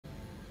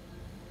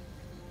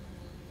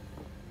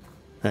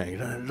Hey,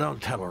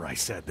 don't tell her I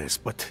said this,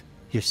 but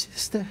your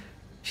sister?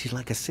 She's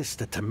like a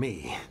sister to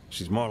me.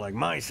 She's more like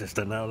my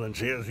sister now than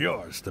she is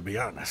yours, to be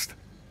honest.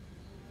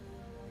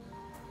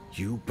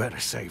 You better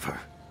save her.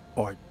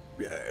 Or,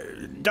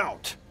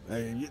 don't.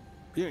 You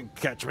didn't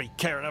catch me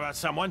caring about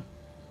someone.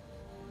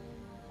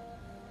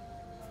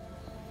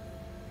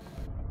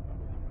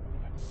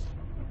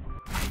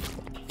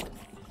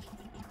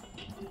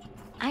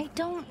 I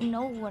don't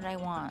know what I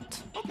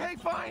want. Okay,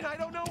 fine, I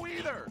don't know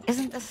either.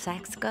 Isn't the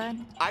sex good?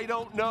 I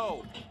don't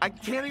know. I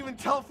can't even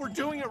tell if we're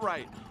doing it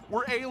right.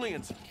 We're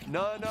aliens.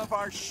 None of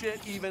our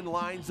shit even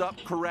lines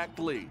up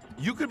correctly.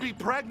 You could be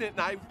pregnant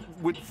and I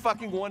would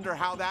fucking wonder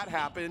how that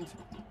happened.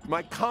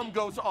 My cum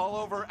goes all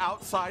over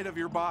outside of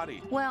your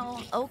body.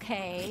 Well,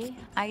 okay.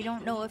 I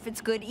don't know if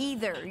it's good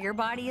either. Your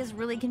body is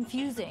really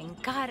confusing.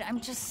 God, I'm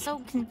just so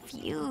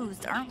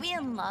confused. Aren't we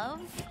in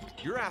love?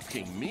 You're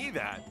asking me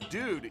that?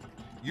 Dude,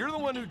 you're the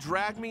one who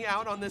dragged me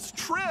out on this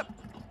trip.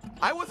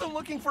 I wasn't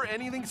looking for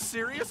anything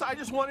serious. I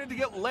just wanted to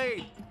get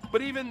laid.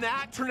 But even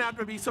that turned out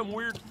to be some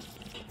weird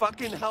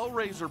fucking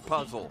Hellraiser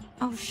puzzle.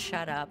 Oh,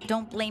 shut up.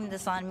 Don't blame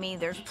this on me.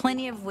 There's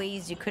plenty of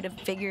ways you could have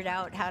figured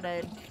out how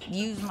to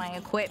use my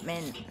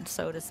equipment,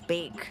 so to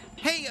speak.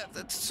 Hey,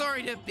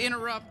 sorry to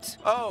interrupt.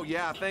 Oh,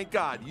 yeah, thank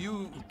God.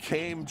 You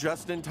came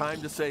just in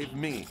time to save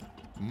me.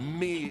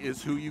 Me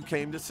is who you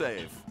came to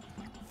save.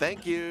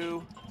 Thank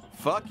you.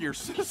 Fuck your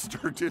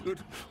sister, dude.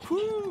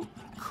 Whoo!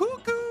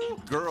 Cuckoo!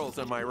 Girls,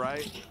 am I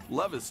right?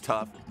 Love is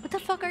tough. What the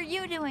fuck are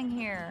you doing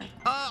here?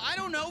 I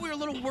don't know. We were a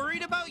little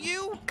worried about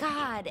you.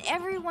 God,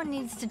 everyone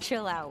needs to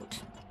chill out.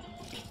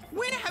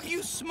 When have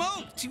you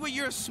smoked? What,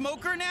 you're a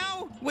smoker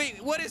now?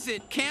 Wait, what is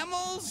it?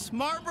 Camels?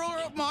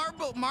 Marlboros?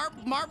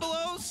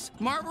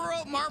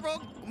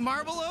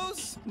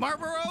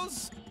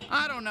 Marlboros?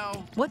 I don't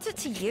know. What's it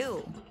to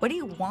you? What do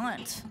you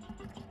want?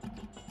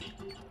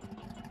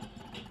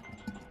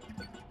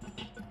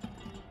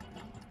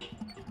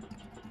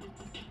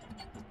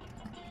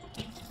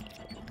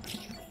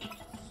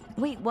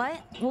 Wait,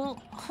 what?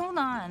 Well, hold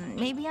on.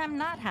 Maybe I'm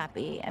not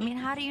happy. I mean,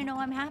 how do you know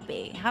I'm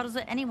happy? How does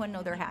anyone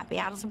know they're happy?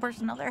 How does a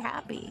person know they're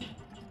happy?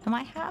 Am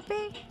I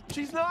happy?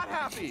 She's not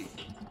happy.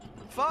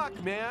 Fuck,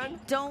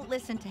 man. Don't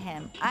listen to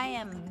him. I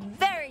am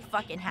very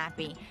fucking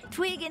happy.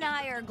 Twig and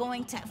I are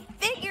going to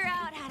figure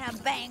out how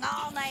to bang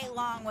all night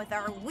long with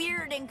our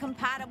weird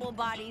incompatible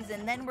bodies,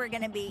 and then we're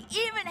gonna be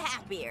even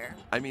happier.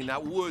 I mean,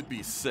 that would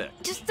be sick.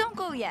 Just don't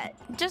go yet.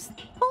 Just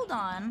hold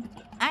on.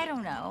 I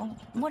don't know.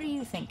 What are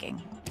you thinking?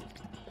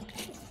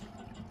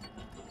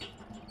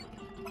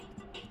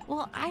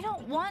 Well, I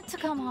don't want to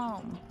come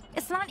home.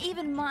 It's not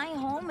even my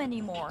home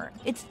anymore.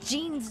 It's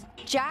Jean's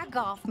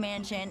jack-off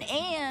mansion,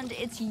 and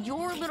it's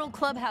your little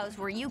clubhouse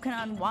where you can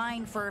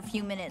unwind for a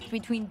few minutes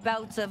between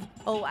bouts of,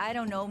 oh, I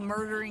don't know,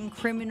 murdering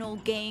criminal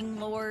gang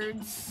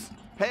lords.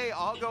 Hey,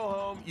 I'll go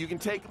home. You can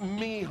take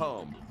me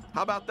home.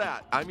 How about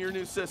that? I'm your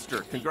new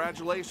sister.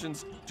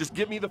 Congratulations. Just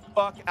get me the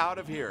fuck out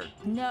of here.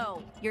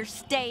 No, you're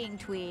staying,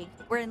 Twig.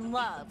 We're in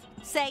love.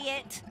 Say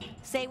it.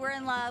 Say we're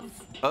in love.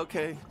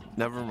 Okay,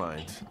 never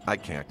mind. I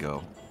can't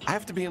go. I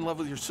have to be in love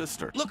with your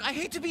sister. Look, I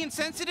hate to be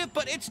insensitive,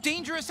 but it's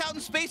dangerous out in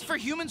space for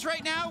humans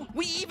right now.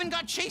 We even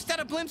got chased out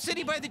of Blimp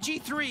City by the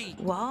G3.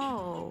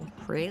 Whoa,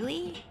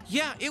 really?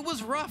 Yeah, it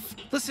was rough.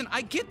 Listen,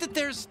 I get that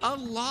there's a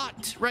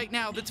lot right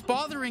now that's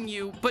bothering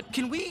you, but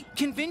can we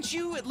convince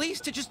you at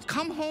least to just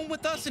come home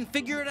with us and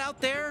figure it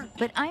out there?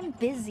 But I'm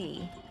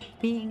busy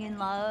being in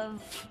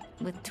love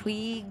with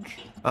Twig.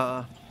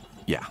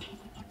 Yeah.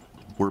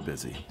 We're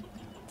busy.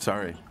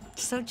 Sorry.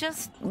 So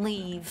just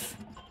leave.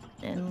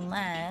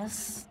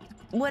 Unless...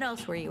 What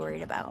else were you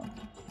worried about?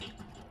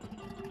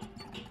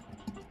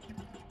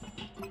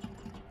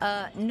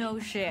 No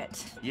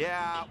shit.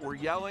 Yeah, we're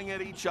yelling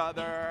at each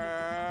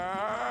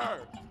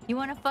other. You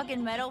want a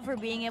fucking medal for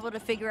being able to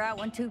figure out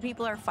when two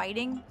people are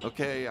fighting?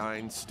 Okay,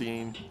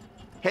 Einstein.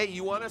 Hey,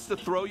 you want us to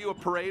throw you a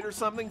parade or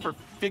something for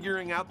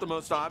figuring out the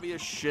most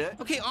obvious shit?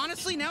 Okay,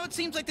 honestly, now it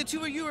seems like the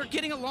two of you are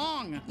getting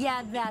along.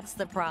 Yeah, that's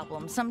the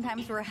problem.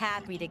 Sometimes we're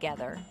happy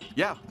together.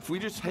 Yeah, if we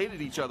just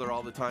hated each other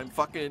all the time,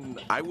 fucking,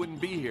 I wouldn't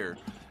be here.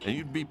 And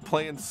you'd be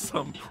playing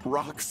some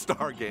rock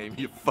star game,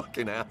 you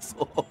fucking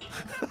asshole.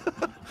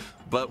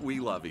 But we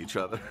love each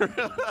other.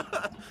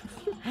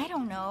 I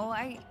don't know.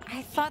 I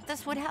thought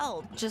this would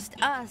help.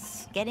 Just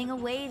us getting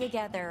away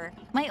together.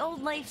 My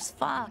old life's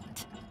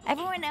fucked.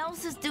 Everyone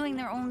else is doing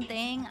their own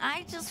thing.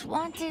 I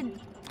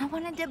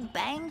wanted to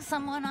bang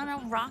someone on a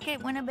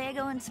rocket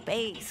Winnebago in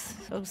space.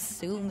 So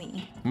sue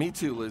me. Me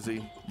too,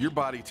 Lizzie. Your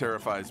body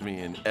terrifies me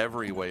in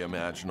every way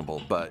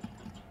imaginable, but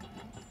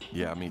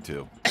yeah, me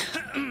too.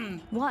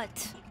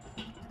 What?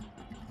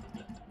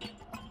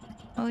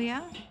 Oh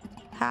yeah?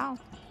 How?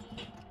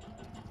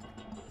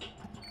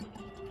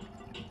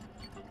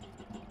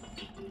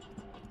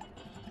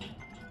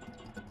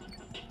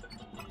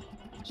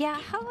 Yeah,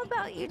 how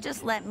about you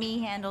just let me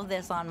handle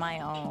this on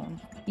my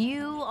own?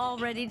 You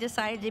already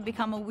decided to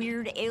become a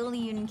weird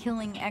alien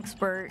killing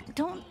expert.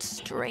 Don't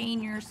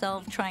strain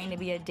yourself trying to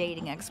be a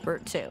dating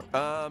expert, too.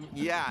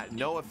 Yeah,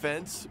 no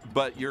offense,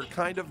 but you're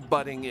kind of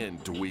butting in,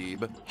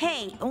 dweeb.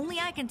 Hey, only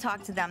I can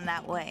talk to them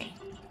that way.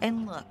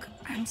 And look,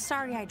 I'm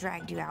sorry I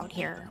dragged you out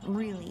here.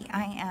 Really,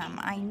 I am.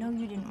 I know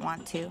you didn't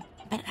want to.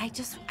 But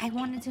I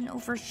wanted to know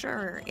for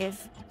sure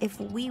if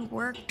we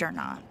worked or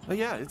not. Oh,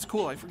 yeah, it's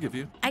cool. I forgive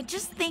you. I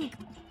just think,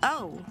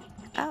 oh,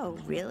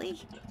 really?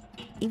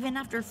 Even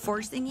after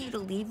forcing you to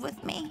leave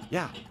with me?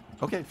 Yeah.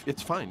 Okay,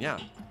 it's fine, yeah.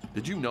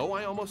 Did you know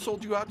I almost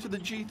sold you out to the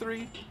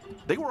G3?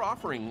 They were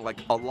offering, like,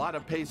 a lot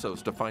of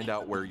pesos to find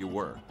out where you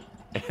were.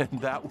 And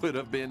that would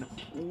have been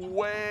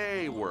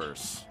way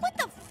worse. What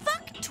the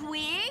fuck,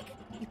 Twig?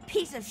 You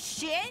piece of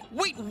shit?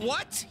 Wait,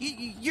 what?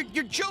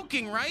 You're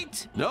joking,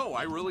 right? No,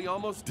 I really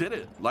almost did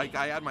it. Like,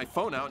 I had my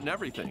phone out and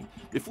everything.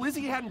 If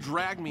Lizzie hadn't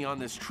dragged me on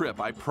this trip,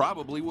 I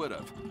probably would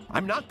have.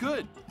 I'm not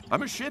good.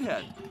 I'm a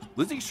shithead.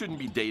 Lizzie shouldn't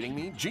be dating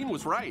me. Gene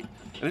was right.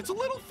 And it's a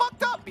little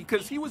fucked up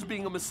because he was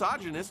being a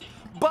misogynist,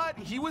 but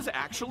he was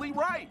actually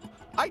right.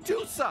 I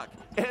do suck,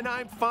 and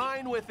I'm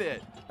fine with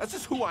it. That's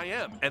just who I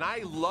am, and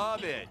I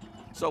love it.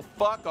 So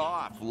fuck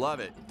off. Love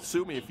it.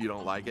 Sue me if you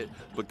don't like it,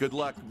 but good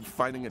luck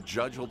finding a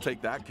judge who'll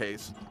take that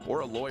case.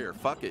 Or a lawyer.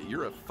 Fuck it.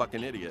 You're a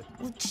fucking idiot.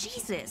 Well,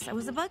 Jesus, I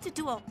was about to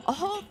do a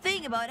whole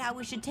thing about how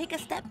we should take a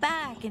step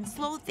back and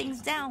slow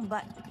things down,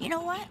 but you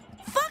know what?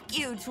 Fuck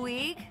you,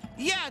 Tweeg.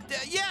 Yeah,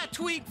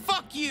 Tweeg,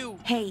 fuck you.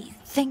 Hey,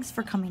 thanks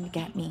for coming to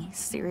get me.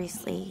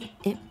 Seriously,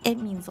 it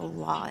means a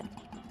lot.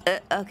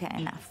 Okay,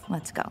 enough.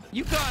 Let's go.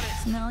 You got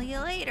it. Smell you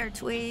later,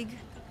 Tweeg.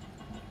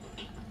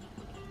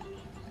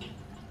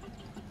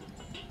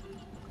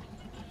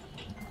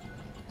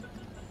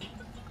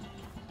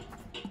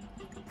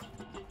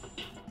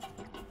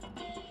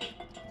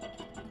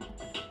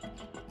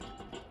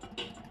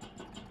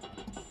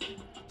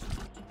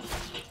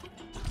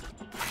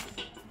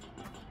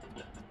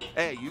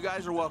 Hey, you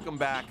guys are welcome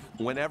back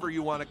whenever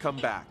you want to come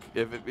back.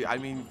 I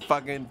mean,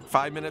 fucking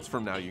 5 minutes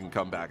from now you can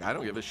come back. I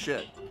don't give a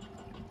shit.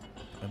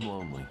 I'm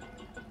lonely.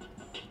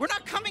 We're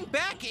not coming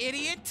back,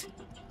 idiot.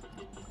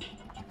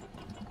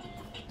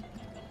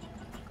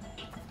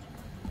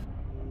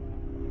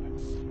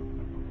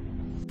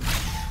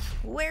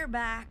 We're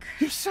back.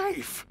 You're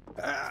safe.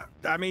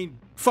 I mean,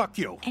 fuck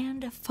you.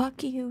 And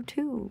fuck you,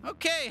 too.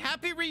 Okay,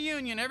 happy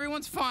reunion.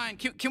 Everyone's fine.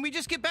 Can we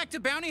just get back to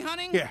bounty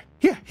hunting? Yeah.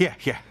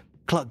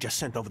 Clug just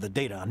sent over the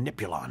data on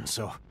Nipulon,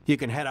 so you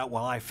can head out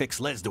while I fix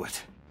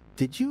Lesduit.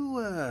 Did you,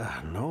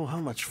 know how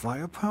much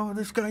firepower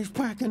this guy's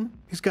packing?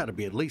 He's got to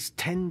be at least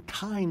 10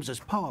 times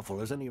as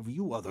powerful as any of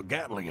you other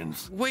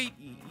Gatlians. Wait,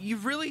 you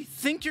really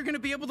think you're gonna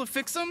be able to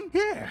fix them?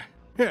 Yeah,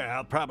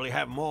 I'll probably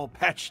have them all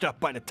patched up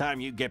by the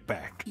time you get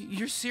back.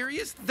 You're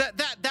serious?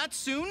 That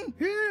soon?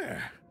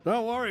 Yeah,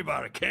 don't worry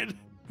about it, kid.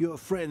 Your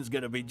friend's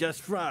gonna be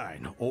just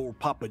fine. Old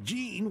Papa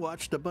Gene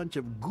watched a bunch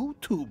of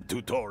GooTube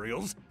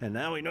tutorials, and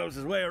now he knows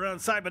his way around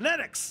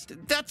cybernetics.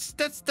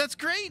 That's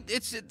great.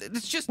 It's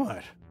just...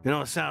 What? You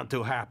don't sound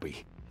too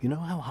happy. You know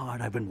how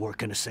hard I've been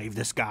working to save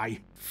this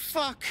guy?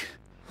 Fuck.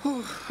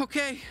 Whew,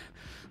 okay.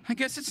 I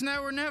guess it's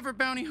now or never,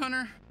 bounty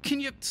hunter. Can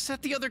you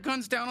set the other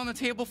guns down on the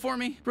table for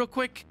me, real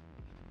quick?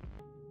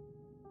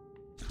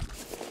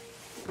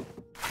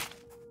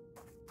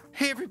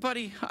 Hey,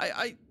 everybody.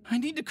 I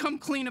need to come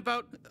clean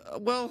about,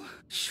 well,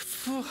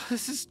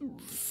 this is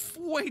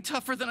way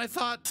tougher than I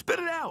thought. Spit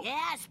it out.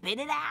 Yeah, spit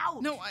it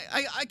out. No,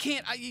 I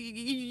can't.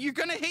 You're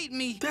gonna hate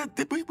me.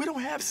 We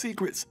don't have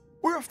secrets.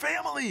 We're a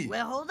family.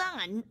 Well, hold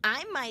on.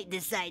 I might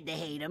decide to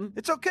hate him.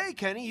 It's okay,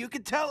 Kenny. You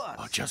can tell us.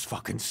 Oh, just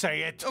fucking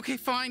say it. Okay,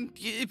 fine.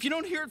 If you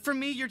don't hear it from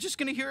me, you're just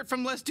gonna hear it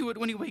from Lesduit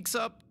when he wakes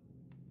up.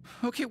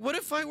 Okay, what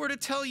if I were to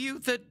tell you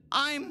that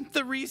I'm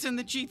the reason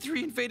the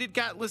G3 invaded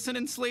Gatlas and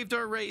enslaved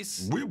our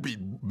race? We'll be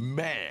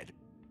mad.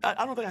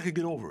 I don't think I could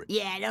get over it.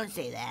 Yeah, don't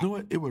say that. You know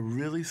what? It would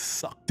really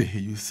suck to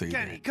hear you say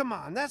Kenny, that. come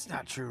on. That's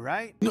not true,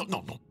 right? No.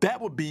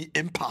 That would be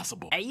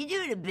impossible. Are you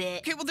doing a bit?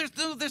 Okay, well,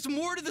 there's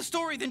more to the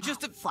story than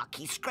just a... Fuck,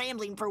 he's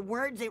scrambling for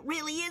words. It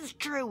really is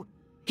true.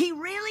 He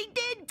really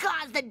did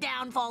cause the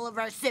downfall of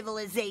our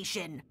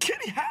civilization.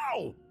 Kenny,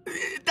 how?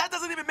 That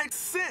doesn't even make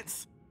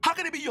sense. How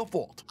can it be your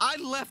fault? I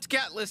left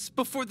Gatlas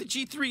before the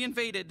G3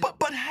 invaded.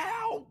 But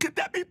how could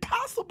that be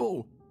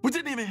possible? We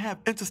didn't even have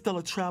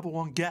interstellar travel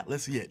on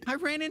Gatlas yet. I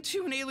ran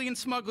into an alien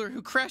smuggler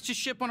who crashed his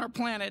ship on our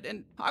planet,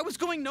 and I was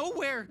going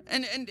nowhere.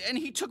 And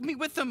he took me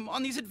with him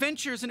on these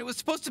adventures, and it was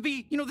supposed to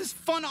be, this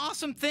fun,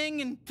 awesome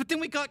thing. But then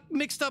we got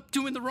mixed up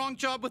doing the wrong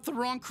job with the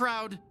wrong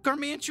crowd,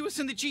 Garmantuous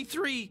and the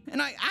G3,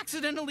 and I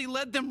accidentally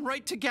led them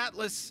right to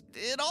Gatlas.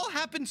 It all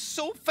happened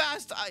so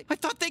fast. I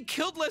thought they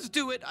killed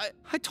Lesduit.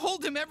 I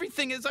told him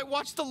everything as I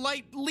watched the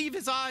light leave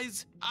his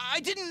eyes.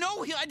 I didn't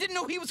know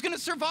he was gonna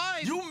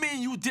survive. You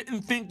mean you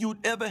didn't think you'd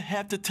ever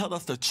have to tell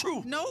us the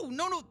truth? No,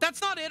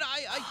 that's not it.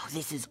 Oh,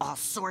 this is all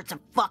sorts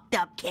of fucked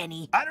up,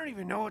 Kenny. I don't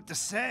even know what to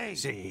say.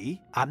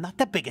 See? I'm not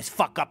the biggest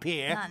fuck up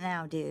here. Not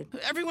now, dude.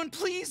 Everyone,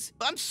 please.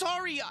 I'm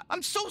sorry.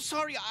 I'm so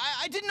sorry.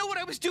 I didn't know what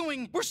I was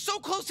doing. We're so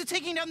close to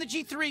taking down the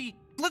G3.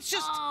 let's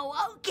just...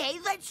 Oh, okay,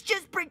 let's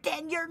just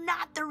pretend you're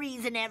not the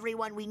reason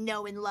everyone we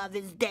know and love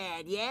is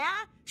dead, yeah?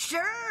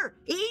 Sure,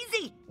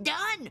 easy,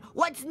 done.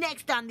 What's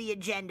next on the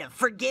agenda?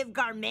 Forgive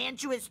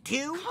Garmantuous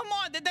too? Come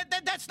on,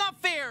 that's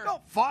not fair.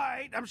 Don't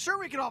fight. I'm sure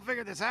we can all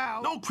figure this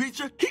out. No,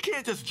 Creature, he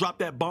can't just drop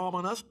that bomb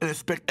on us and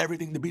expect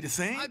everything to be the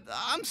same.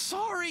 I'm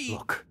sorry.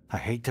 Look, I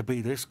hate to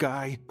be this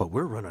guy, but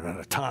we're running out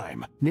of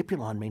time.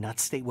 Nipulon may not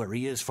stay where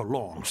he is for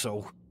long,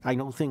 so I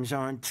know things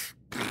aren't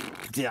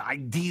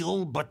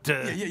ideal, but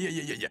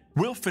Yeah.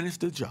 We'll finish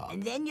the job.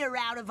 And then you're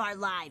out of our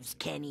lives,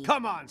 Kenny.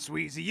 Come on,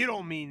 Sweezy. You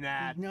don't mean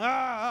that.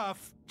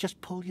 Enough! Just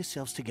pull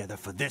yourselves together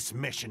for this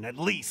mission, at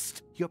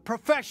least. You're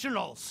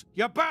professionals.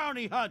 You're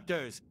bounty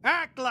hunters.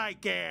 Act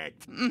like it.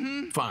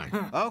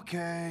 Fine.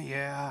 Okay,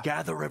 yeah.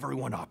 Gather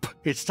everyone up.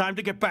 It's time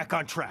to get back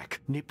on track.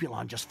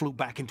 Nipulon just flew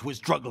back into his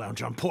drug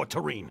lounge on Port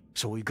Terine,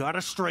 so we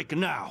gotta strike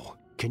now.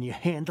 Can you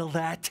handle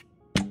that?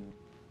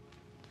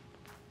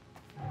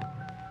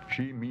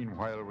 She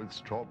meanwhile with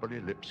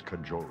strawberry lips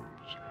cajoles,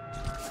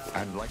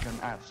 and like an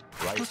asp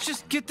Let's rises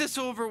just get this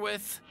over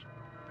with.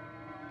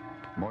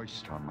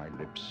 moist on my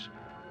lips,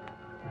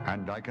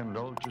 and I can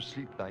lull to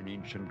sleep thine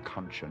ancient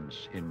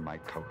conscience in my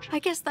couch. I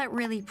guess that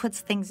really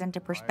puts things into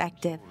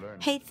perspective.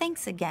 Hey,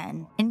 thanks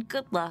again, and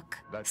good luck.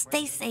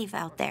 Stay safe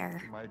out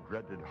there. My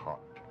dreaded heart,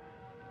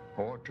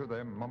 or to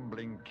their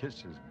mumbling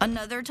kisses.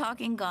 Another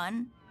talking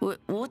gun?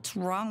 What's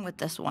wrong with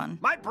this one?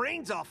 My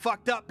brain's all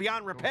fucked up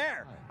beyond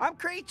repair. I'm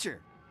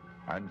Creature.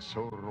 And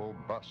so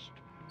robust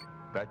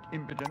that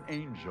impotent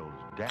angels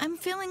dance. I'm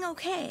feeling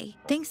okay.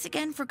 Thanks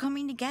again for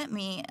coming to get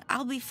me.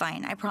 I'll be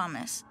fine, I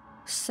promise.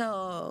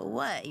 So,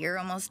 what? You're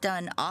almost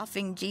done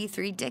offing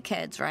G3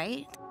 dickheads,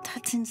 right?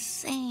 That's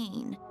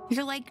insane.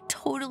 You're like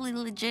totally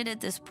legit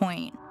at this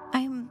point.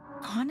 I'm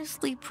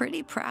honestly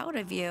pretty proud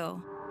of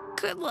you.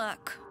 Good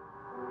luck.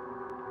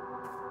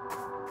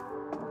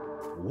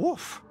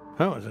 Woof.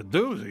 That was a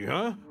doozy,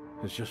 huh?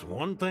 It's just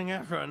one thing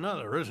after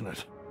another, isn't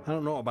it? I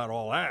don't know about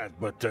all that,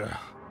 but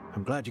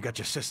I'm glad you got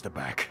your sister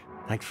back.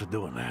 Thanks for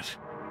doing that.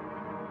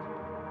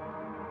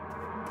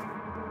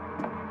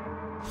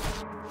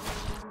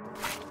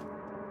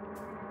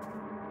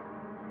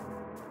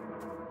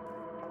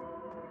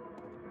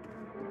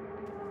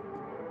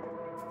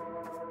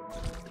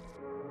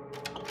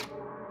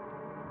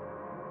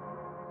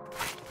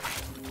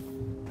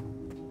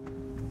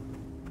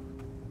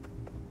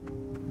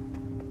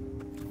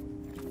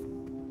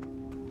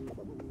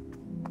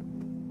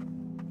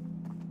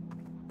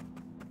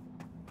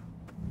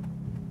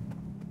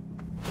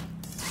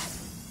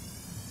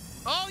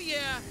 Oh,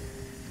 yeah.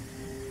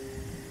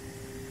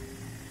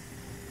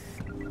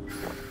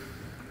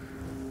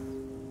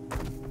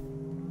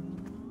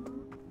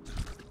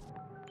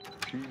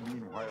 She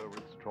meanwhile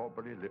with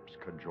strawberry lips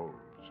cajoles,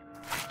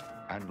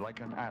 and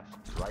like an asp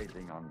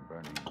rising on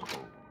burning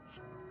coals.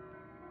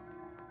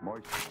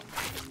 Moist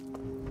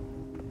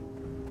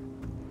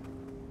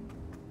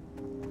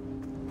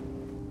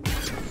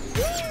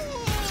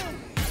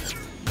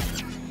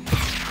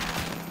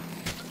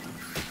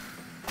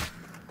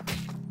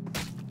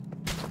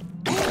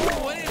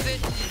What is it?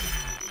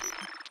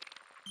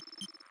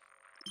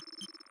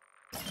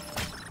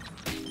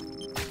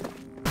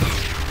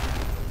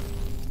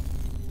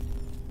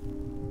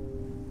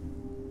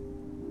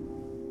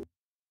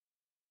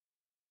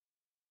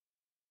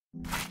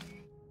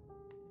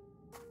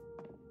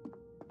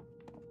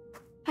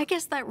 I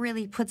guess that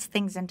really puts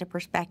things into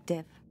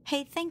perspective.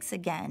 Hey, thanks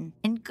again,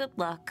 and good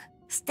luck.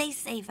 Stay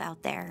safe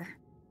out there.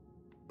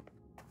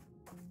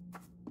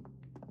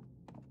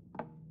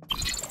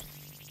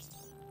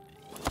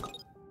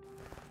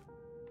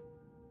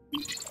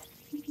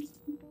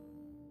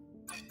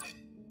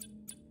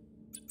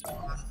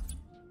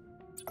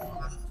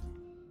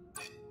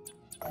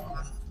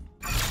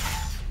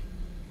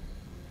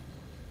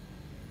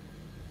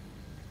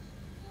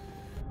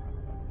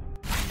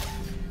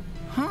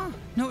 Huh?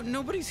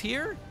 Nobody's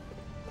here?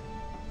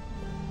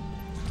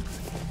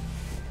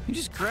 You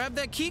just grabbed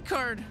that key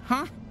card,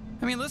 huh?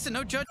 I mean, listen,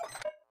 no judgment's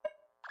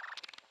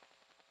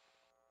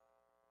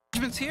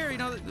here, you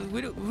know,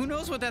 who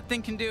knows what that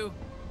thing can do?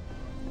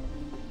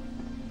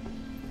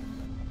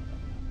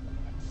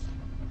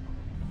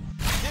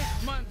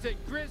 This month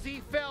at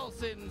Grizzy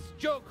Felson's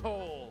Joke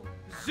Hole,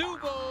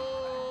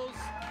 Zoobles!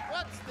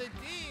 What's the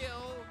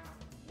deal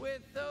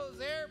with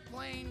those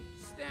airplane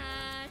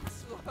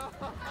snacks?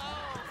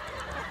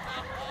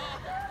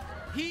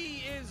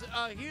 He is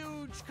a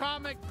huge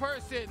comic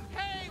person.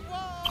 Hey,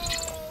 whoa!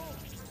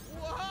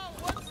 Whoa,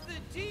 what's the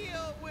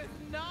deal with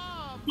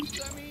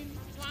knobs? I mean,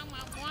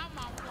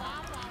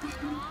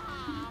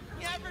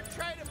 you ever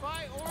try to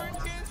buy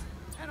oranges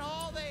and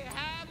all they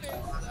have is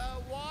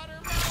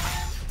watermelon?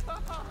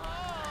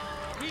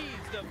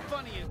 He's the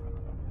funniest.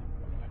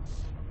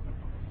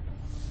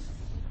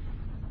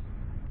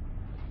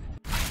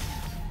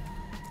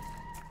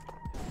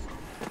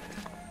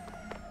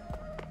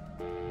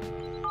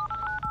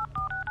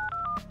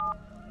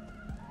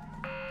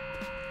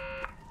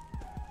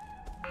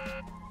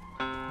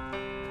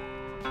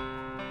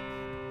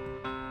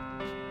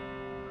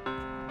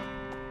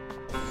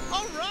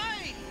 All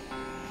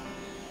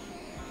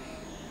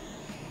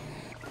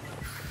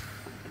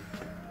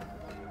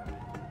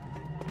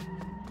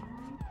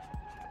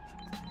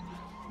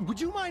would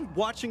you mind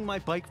watching my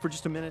bike for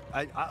just a minute?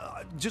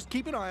 Just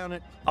keep an eye on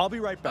it. I'll be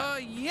right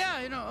back.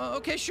 Yeah, you know,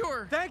 okay,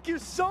 sure. Thank you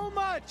so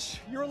much.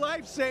 You're a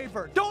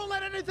lifesaver. Don't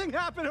let anything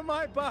happen to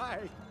my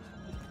bike.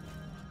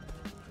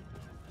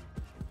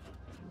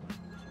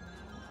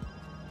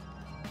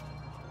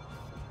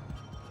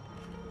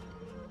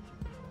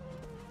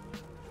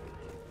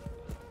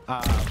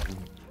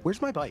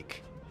 Where's my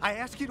bike? I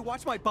asked you to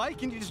watch my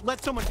bike and you just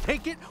let someone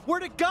take it?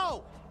 Where'd it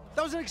go?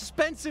 That was an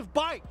expensive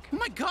bike. Oh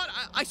my God,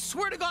 I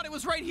swear to God it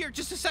was right here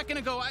just a second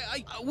ago.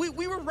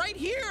 We were right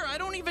here. I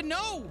don't even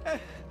know.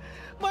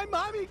 My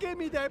mommy gave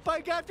me that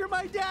bike after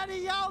my daddy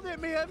yelled at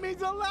me. It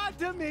means a lot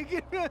to me.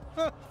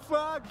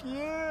 Fuck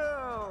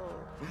you.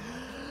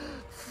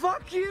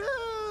 Fuck you.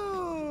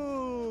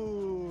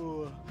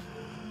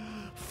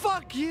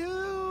 Fuck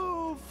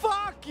you.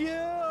 Fuck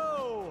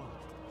you.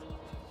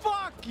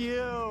 Fuck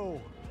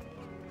you.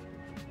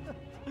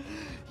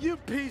 You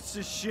piece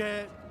of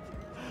shit.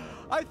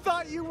 I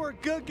thought you were a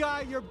good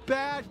guy, you're a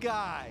bad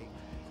guy.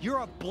 You're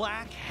a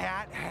black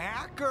hat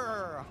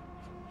hacker.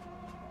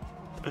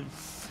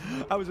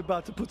 I was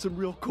about to put some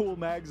real cool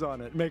mags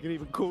on it, make it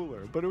even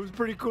cooler, but it was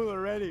pretty cool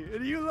already,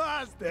 and you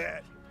lost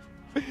it.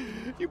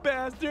 You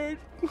bastard.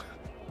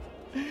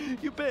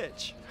 You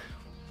bitch.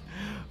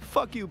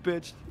 Fuck you,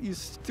 bitch. You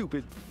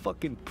stupid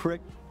fucking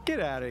prick. Get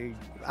out of here.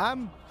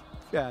 I'm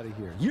out of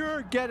here.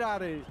 Get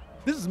out of here.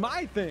 This is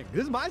my thing.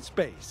 This is my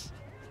space.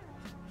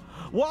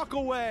 Walk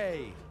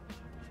away.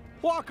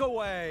 Walk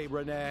away,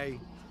 Renee.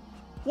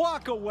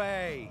 Walk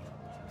away.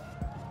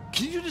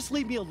 Can you just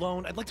leave me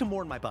alone? I'd like to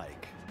moor my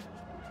bike.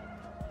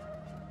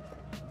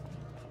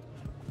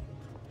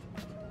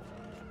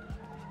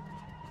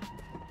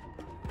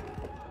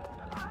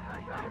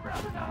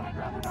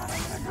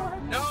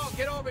 No,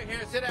 get over here.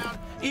 Sit down.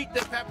 Eat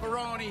the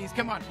pepperonis.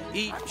 Come on,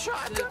 eat. I'm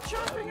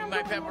chopping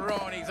my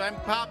pepperonis. I'm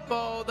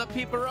Papo, the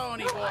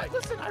pepperoni boy.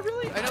 Listen, I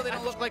know they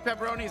don't look like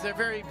pepperonis. They're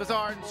very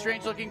bizarre and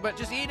strange looking, but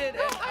just eat it.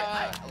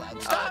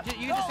 And, stop.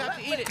 You just have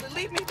to eat it.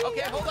 Leave me be.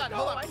 Okay, hold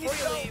on.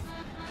 Before you leave,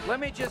 let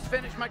me just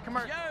finish my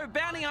commercial. Yo,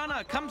 Bounty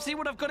Hunter, come see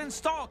what I've got in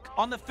stock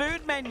on the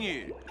food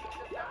menu.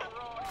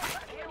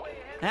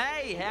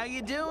 Hey, how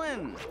you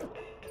doing?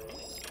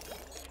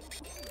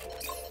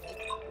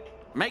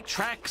 Make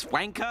tracks,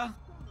 wanker.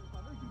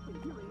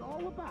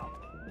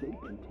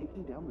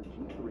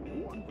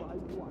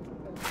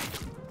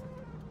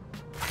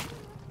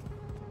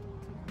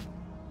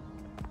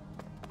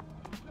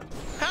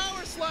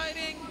 Power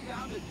sliding.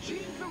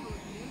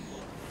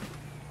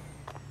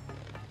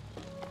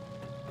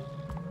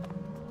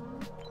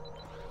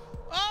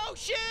 Oh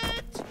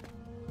shit!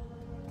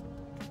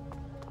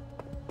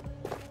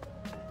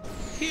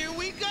 Here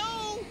we go.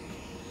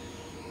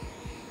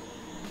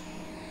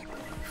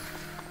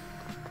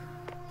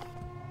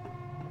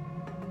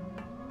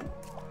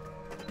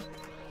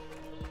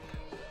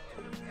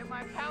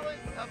 My pallet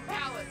of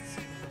pallets.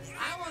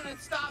 I want to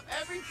stop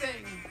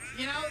everything,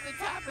 you know, that's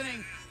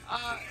happening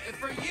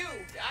for you.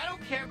 I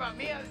don't care about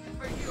me, it's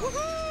for you.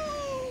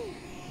 Woohoo!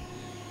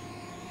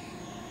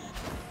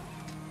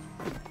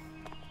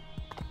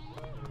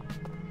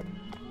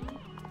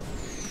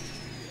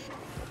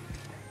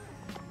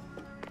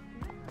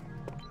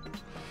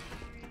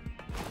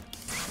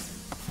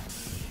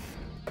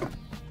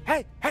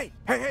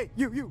 Hey,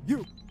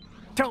 you.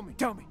 Tell me,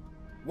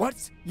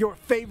 what's your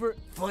favorite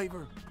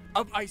flavor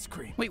of ice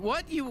cream? Wait,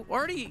 what? You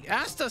already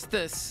asked us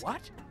this.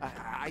 What?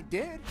 I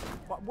did?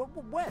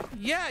 When?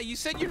 Yeah, you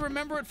said you'd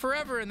remember it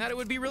forever and that it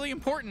would be really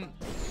important.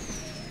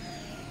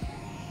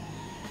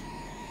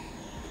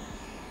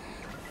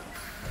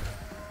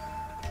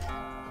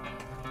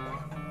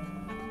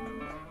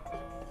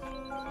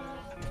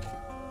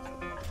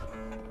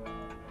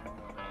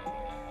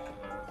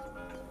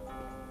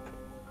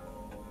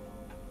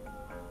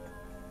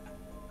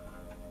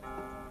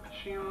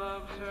 She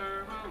loves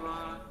her a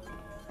lot.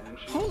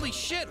 Holy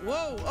shit,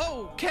 whoa,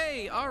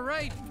 okay, all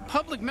right.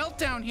 Public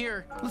meltdown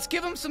here. Let's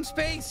give him some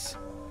space.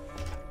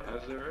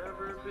 Has there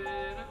ever been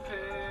a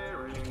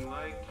pairing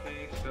like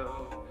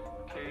queso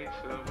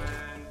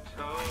and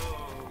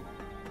toe?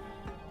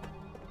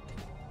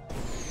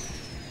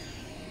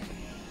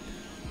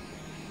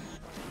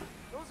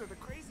 Those are the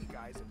crazy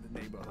guys in the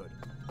neighborhood.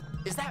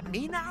 Is that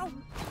me now?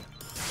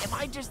 Am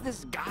I just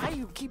this guy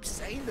who keeps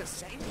saying the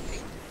same thing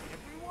to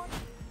everyone?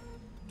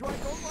 Do I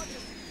go like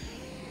this?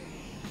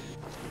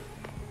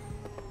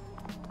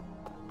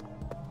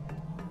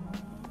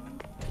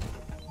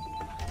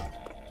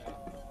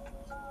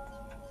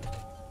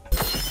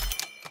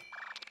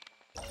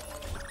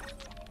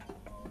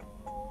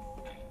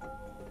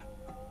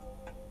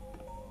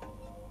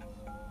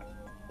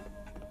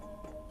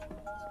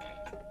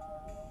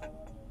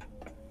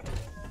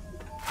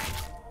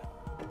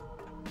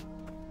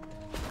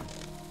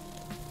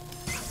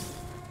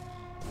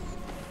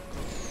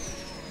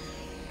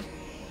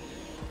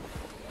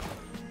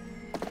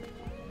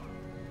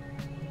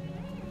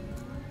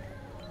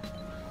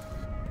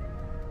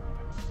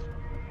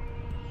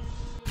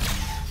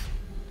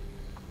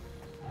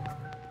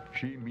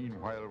 She,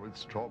 meanwhile, with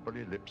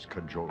strawberry lips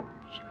cajoles,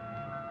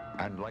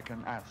 And like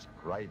an asp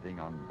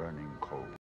writhing on burning coals.